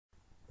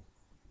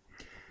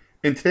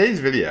In today's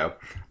video,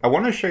 I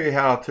want to show you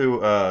how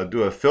to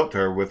do a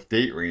filter with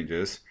date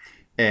ranges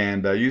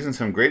and using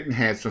some great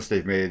enhancements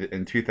they've made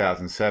in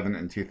 2007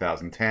 and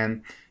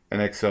 2010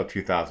 and Excel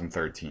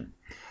 2013.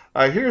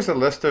 Here's a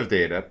list of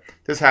data.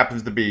 This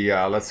happens to be,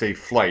 let's say,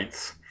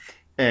 flights.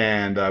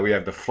 And we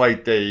have the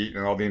flight date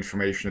and all the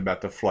information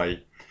about the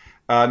flight.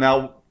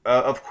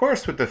 Of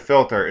course, with the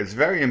filter, it's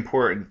very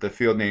important that the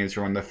field names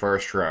are on the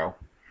first row.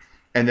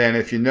 And then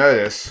if you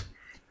notice,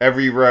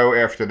 every row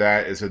after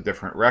that is a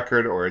different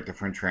record or a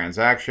different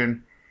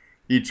transaction.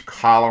 Each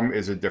column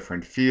is a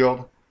different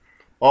field.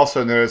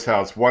 Also notice how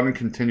it's one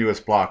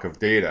continuous block of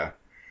data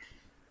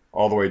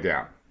all the way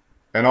down.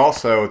 And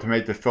also, to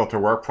make the filter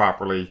work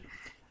properly,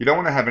 you don't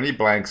want to have any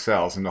blank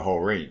cells in the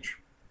whole range.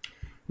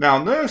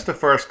 Now notice the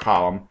first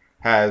column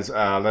has,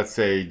 let's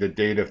say, the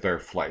date of their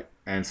flight.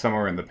 And some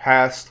are in the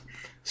past,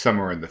 some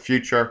are in the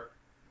future.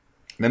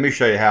 Let me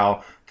show you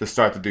how to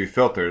start to do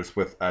filters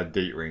with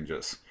date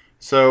ranges.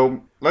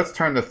 So let's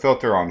turn the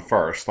filter on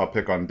first. I'll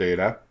pick on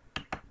data,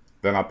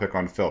 then I'll pick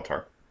on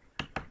filter.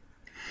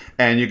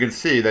 And you can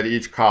see that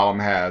each column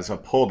has a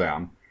pull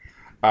down.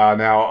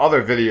 Now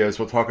other videos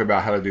will talk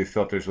about how to do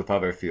filters with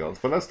other fields,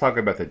 but let's talk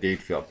about the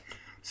date field.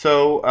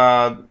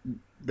 So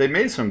they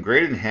made some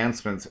great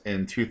enhancements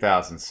in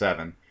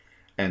 2007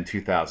 and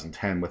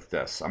 2010 with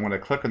this. I'm going to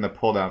click on the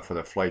pull down for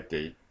the flight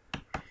date.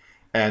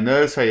 And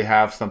notice how you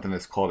have something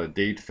that's called a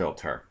date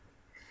filter.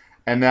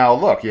 And now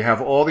look, you have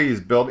all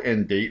these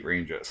built-in date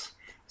ranges.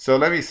 So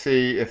let me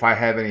see if I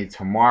have any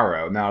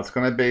tomorrow. Now it's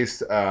going to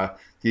base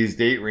these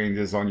date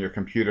ranges on your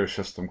computer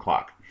system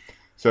clock.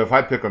 So if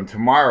I pick on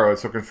tomorrow,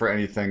 it's looking for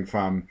anything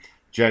from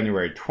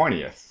January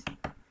 20th.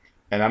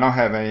 And I don't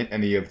have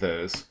any of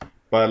those.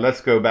 But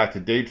let's go back to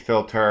date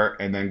filter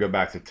and then go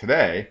back to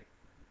today.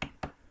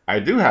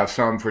 I do have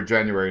some for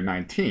January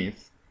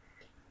 19th.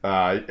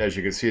 As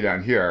you can see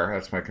down here,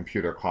 that's my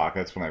computer clock.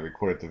 That's when I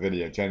recorded the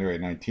video, January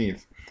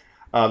 19th.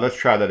 Let's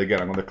try that again.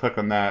 I'm going to click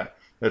on that.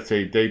 Let's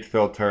say date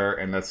filter,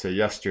 and let's say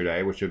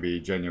yesterday, which would be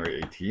January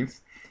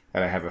 18th.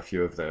 And I have a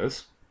few of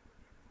those.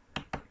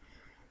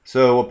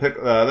 So we'll pick.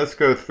 Let's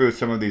go through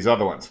some of these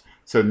other ones.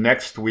 So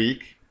next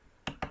week,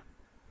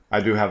 I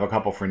do have a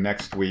couple for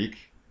next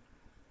week.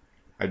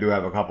 I do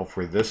have a couple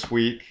for this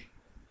week.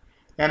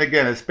 And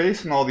again, it's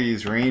based on all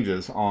these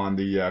ranges on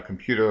the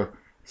computer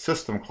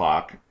system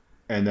clock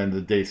and then the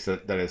dates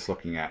that it's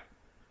looking at.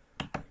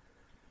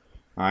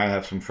 I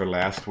have some for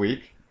last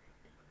week.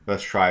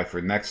 Let's try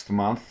for next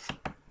month.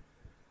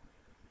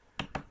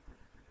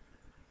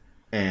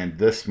 And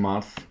this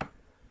month.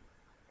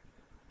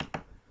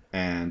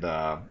 And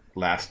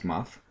last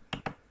month.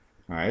 All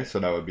right, so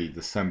that would be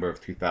December of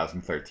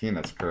 2013.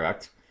 That's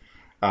correct.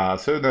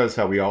 So notice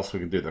how we also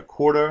can do the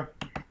quarter.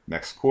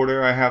 Next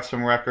quarter, I have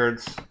some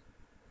records.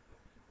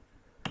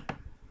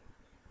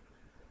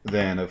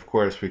 Then, of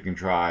course, we can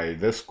try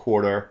this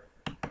quarter.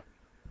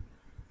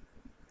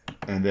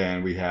 And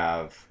then we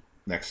have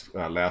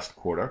last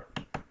quarter.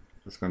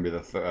 It's going to be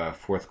the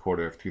fourth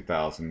quarter of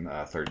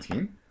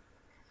 2013.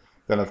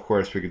 Then, of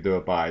course, we could do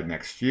it by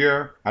next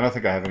year. I don't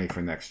think I have any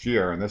for next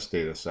year in this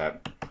data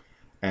set.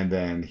 And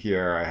then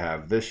here I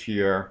have this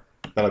year.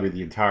 That'll be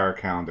the entire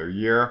calendar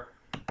year.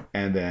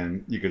 And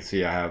then you can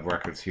see I have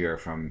records here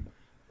from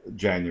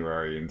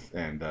January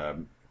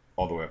and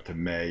all the way up to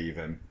May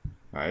even,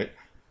 right?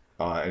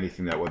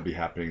 Anything that would be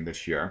happening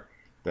this year.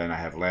 Then I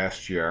have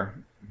last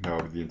year,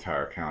 over the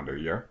entire calendar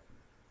year.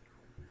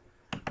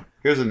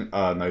 Here's a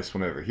nice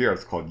one over here.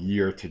 It's called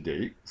year to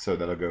date. So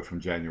that'll go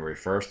from January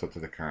 1st up to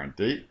the current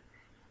date,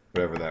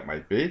 whatever that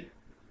might be.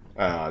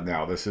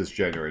 Now this is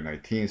January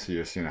 19th, so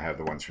you're seeing I have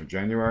the ones from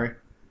January.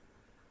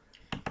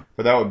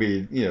 But that would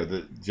be,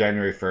 the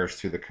January 1st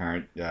to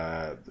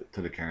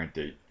the current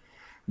date.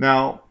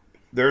 Now,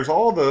 there's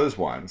all those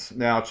ones.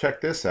 Now,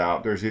 check this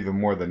out. There's even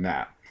more than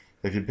that.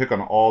 If you pick on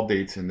all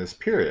dates in this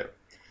period,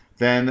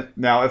 then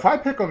now if I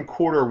pick on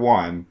quarter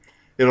one,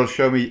 it'll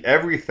show me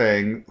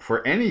everything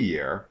for any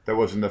year that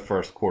was in the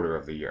first quarter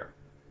of the year.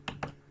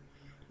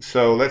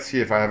 So let's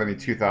see if I have any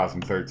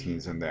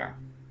 2013s in there.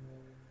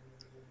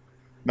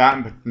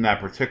 Not in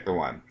that particular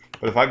one.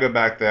 But if I go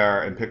back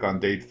there and pick on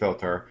date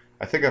filter,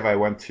 I think if I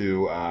went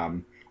to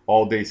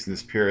all dates in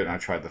this period and I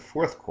tried the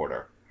fourth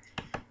quarter,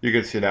 you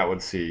can see that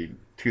would see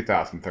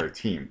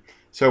 2013.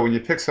 So when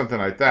you pick something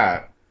like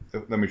that,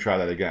 let me try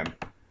that again.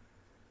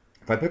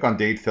 If I pick on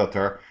date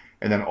filter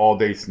and then all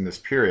dates in this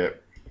period,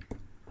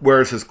 where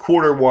it says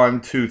quarter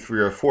 1, 2, 3,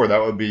 or 4, that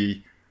would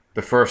be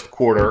the first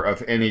quarter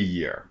of any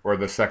year or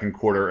the second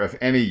quarter of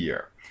any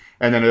year.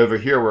 And then over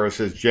here where it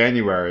says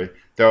January,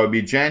 that would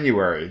be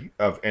January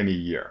of any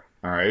year.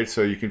 All right,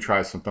 so you can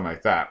try something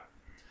like that.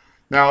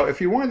 Now,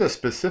 if you wanted a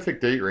specific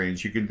date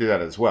range, you can do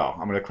that as well.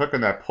 I'm going to click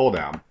on that pull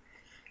down,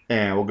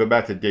 and we'll go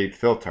back to date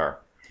filter.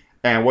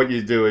 And what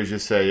you do is you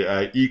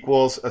say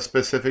equals a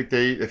specific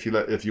date. If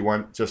you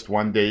want just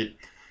one date,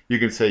 you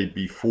can say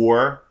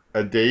before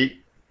a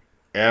date,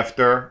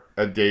 after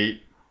a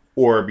date,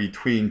 or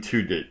between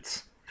two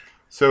dates.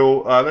 So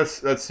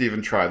let's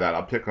even try that.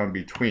 I'll pick on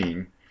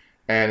between,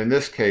 and in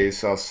this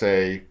case, I'll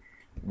say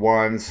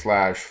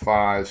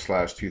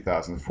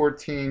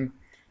 1/5/2014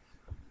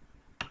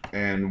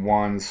 and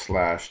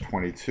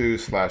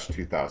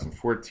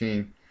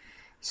 1/22/2014.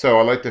 So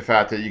I like the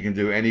fact that you can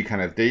do any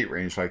kind of date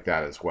range like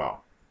that as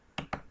well.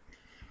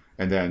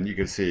 And then you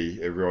can see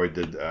it really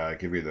did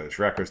give you those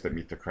records that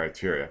meet the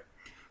criteria.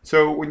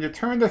 So when you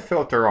turn the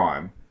filter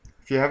on,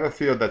 if you have a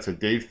field that's a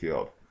date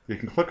field, you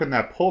can click on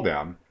that pull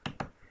down,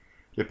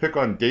 you pick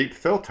on date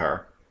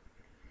filter,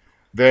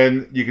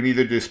 then you can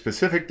either do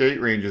specific date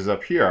ranges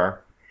up here,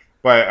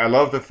 but I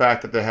love the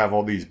fact that they have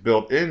all these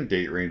built-in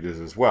date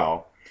ranges as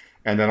well.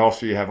 And then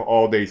also you have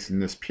all dates in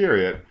this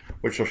period,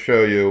 which will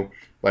show you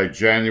like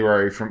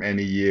January from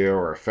any year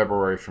or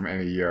February from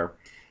any year.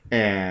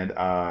 And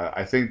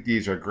I think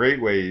these are great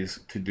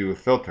ways to do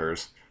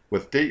filters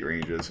with date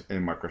ranges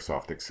in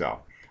Microsoft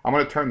Excel. I'm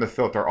going to turn the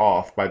filter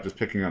off by just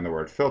picking on the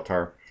word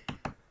filter.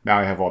 Now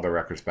I have all the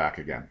records back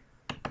again.